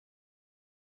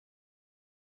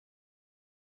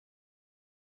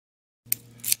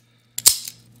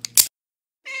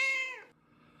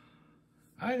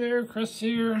Hi there, Chris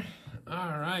here.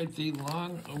 All right, the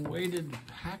long-awaited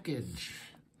package.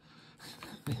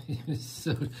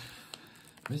 So,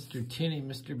 Mr. Tinnie,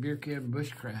 Mr. Beercan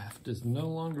Bushcraft is no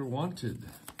longer wanted.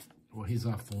 Well, he's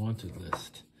off the wanted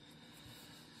list.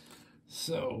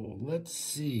 So, let's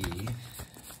see.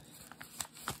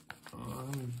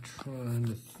 I'm trying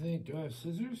to think. Do I have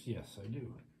scissors? Yes, I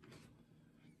do.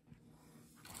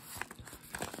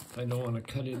 I don't want to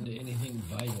cut into anything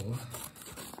vital.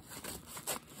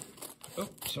 Oh,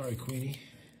 sorry, Queenie.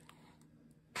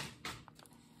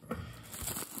 All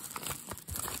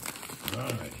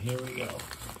right, here we go.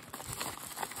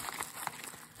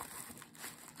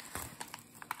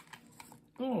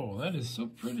 Oh, that is so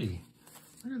pretty.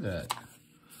 Look at that.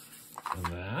 And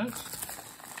that.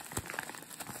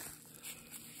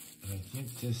 I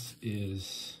think this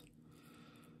is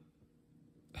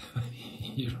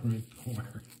your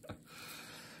ripboard.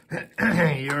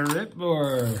 Your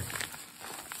ripboard.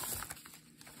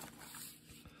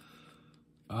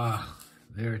 Ah,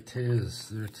 there it is.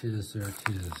 There it is. There it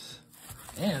is.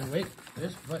 And wait,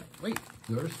 there's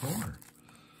more.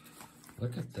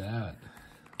 Look at that.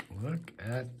 Look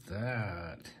at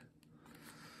that.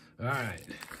 All right.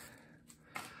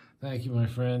 Thank you, my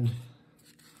friend.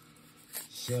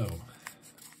 So,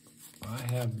 I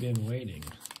have been waiting.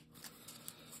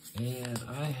 And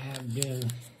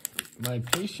my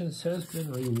patience has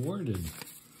been rewarded.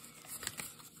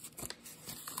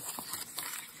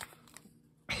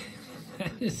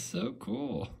 That is so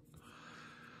cool.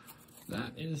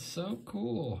 That is so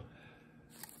cool.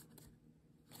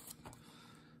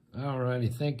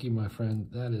 Alrighty, thank you, my friend.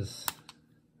 That's,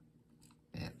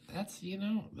 you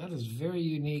know, that is very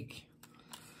unique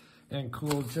and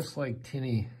cool, just like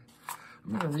Tinnie.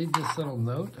 I'm gonna read this little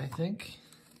note, I think.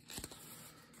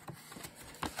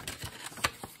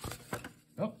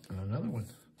 Oh, and another one.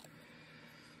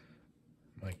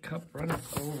 My cup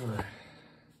runneth over.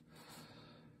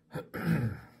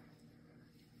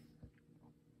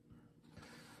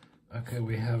 Okay,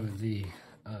 we have the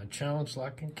challenge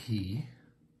lock and key.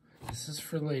 This is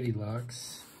for lady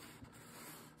locks.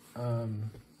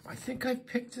 I think I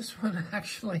picked this one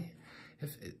actually.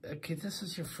 Okay, this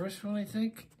is your first one, I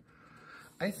think.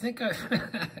 I think I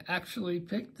actually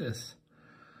picked this.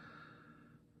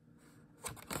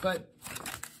 But,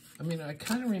 I mean, I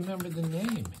kind of remember the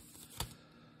name.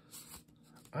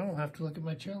 I don't have to look at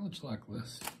my challenge lock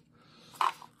list.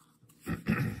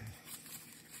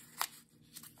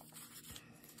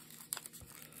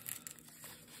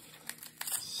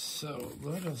 So,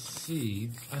 let us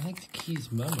see. I think the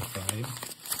key's mummified.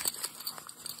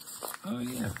 Oh,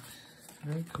 yeah.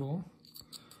 Very cool.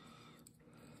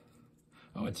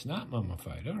 Oh, it's not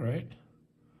mummified. All right.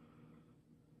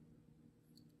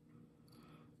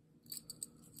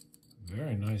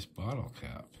 Very nice bottle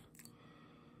cap.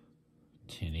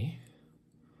 Tinnie.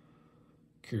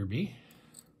 Kirby.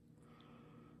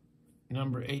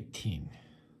 Number 18.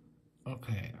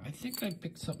 Okay, I think I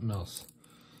picked something else.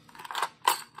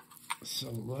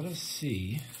 So let us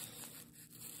see.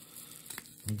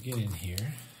 We'll get in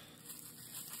here.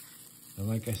 And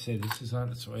like I said, this is on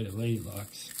its way to Lady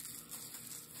Locks.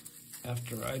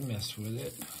 After I mess with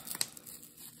it.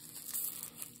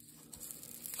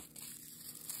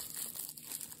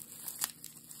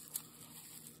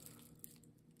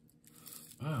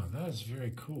 Wow, that is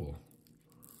very cool.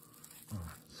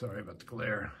 Oh, sorry about the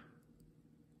glare.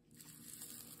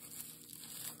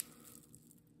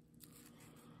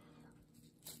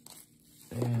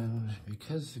 And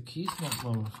because the key's not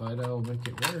mummified, I will make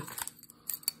it work.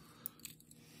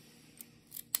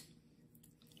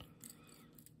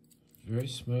 Very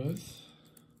smooth.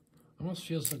 Almost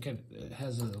feels like it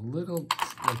has a little,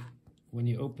 like when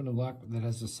you open a lock that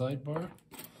has a sidebar.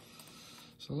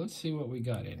 So let's see what we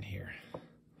got in here.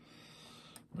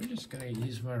 We're just gonna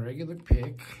use my regular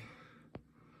pick.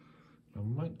 I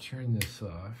might turn this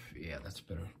off. Yeah, that's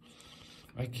better.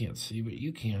 I can't see, but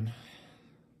you can.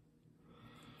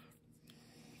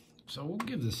 So we'll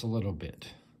give this a little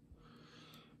bit.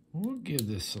 We'll give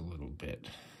this a little bit.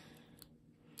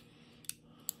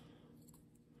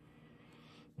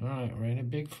 All right, we're in a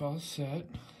big false set.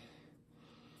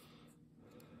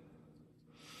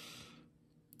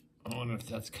 I wonder if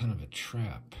that's kind of a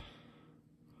trap.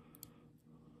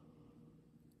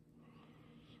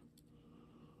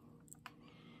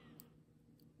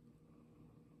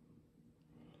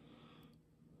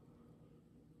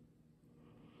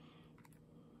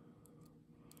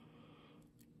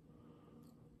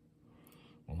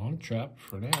 Well, I'm trapped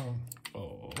for now.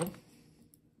 Oh.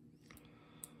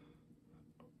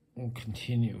 We'll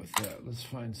continue with that. Let's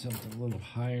find something a little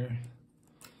higher.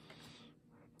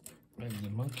 Maybe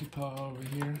the monkey paw over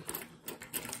here.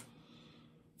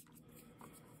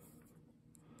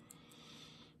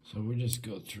 So we just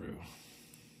go through.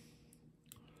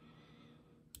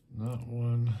 Not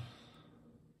one,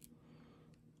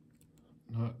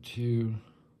 not two,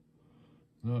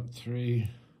 not three,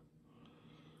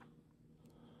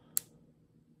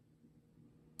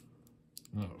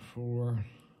 not four,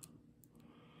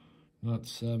 not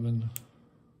seven,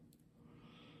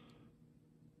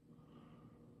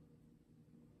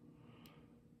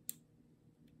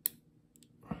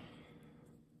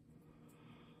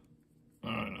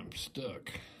 and I'm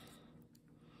stuck.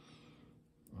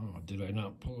 Oh, did I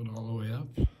not pull it all the way up?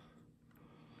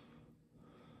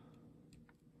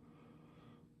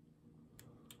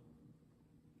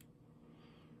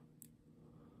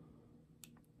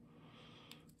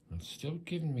 It's still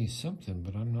giving me something,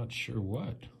 but I'm not sure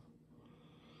what.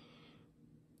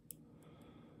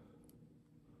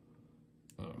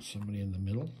 Oh, somebody in the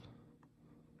middle?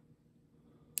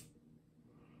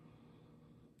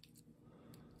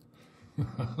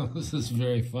 This is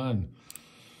very fun.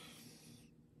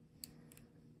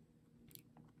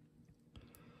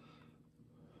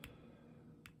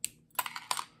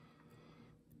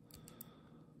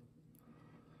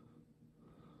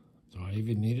 Do I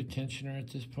even need a tensioner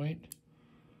at this point?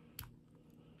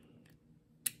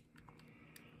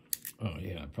 Oh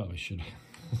yeah, I probably should.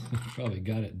 Probably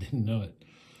got it, didn't know it.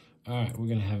 All right, we're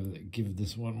gonna give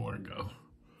this one more go.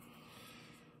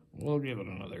 We'll give it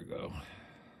another go.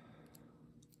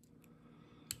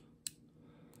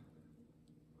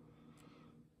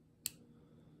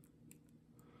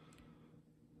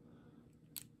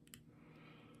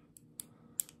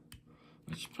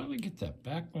 I should probably get that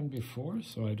back one before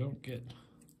so I don't get,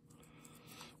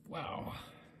 wow,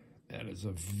 that is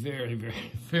a very,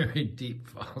 very, very deep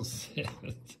falset.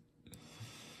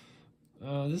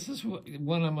 This is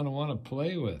one I'm going to want to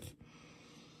play with.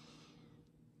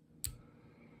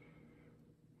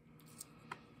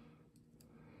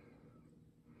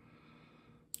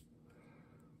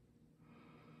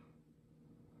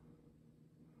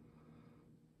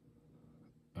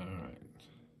 All right.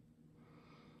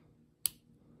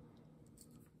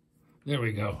 There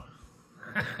we go.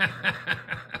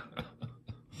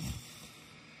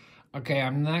 Okay,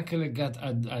 I'm not going to get,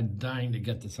 I'm dying to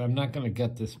get this. I'm not going to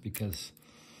get this because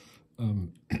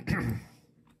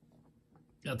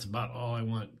that's about all I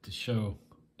want to show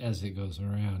as it goes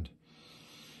around.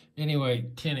 Anyway,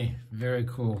 tinnie, very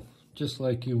cool. Just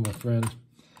like you, my friend.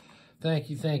 Thank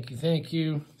you, thank you, thank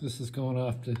you. This is going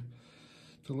off to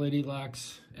Lady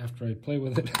Locks after I play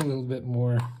with it a little bit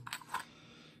more.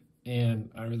 And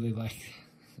I really like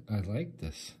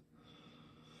this.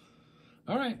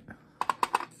 All right.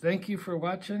 Thank you for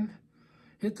watching.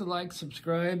 Hit the like,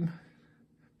 subscribe.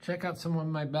 Check out some of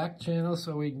my back channels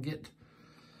so we can get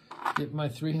my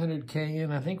 300K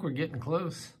in. I think we're getting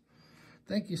close.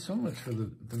 Thank you so much for the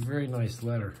very nice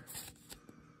letter.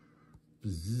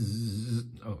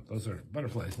 Oh, those are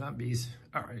butterflies, not bees.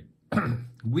 All right.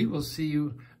 We will see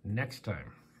you next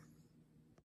time.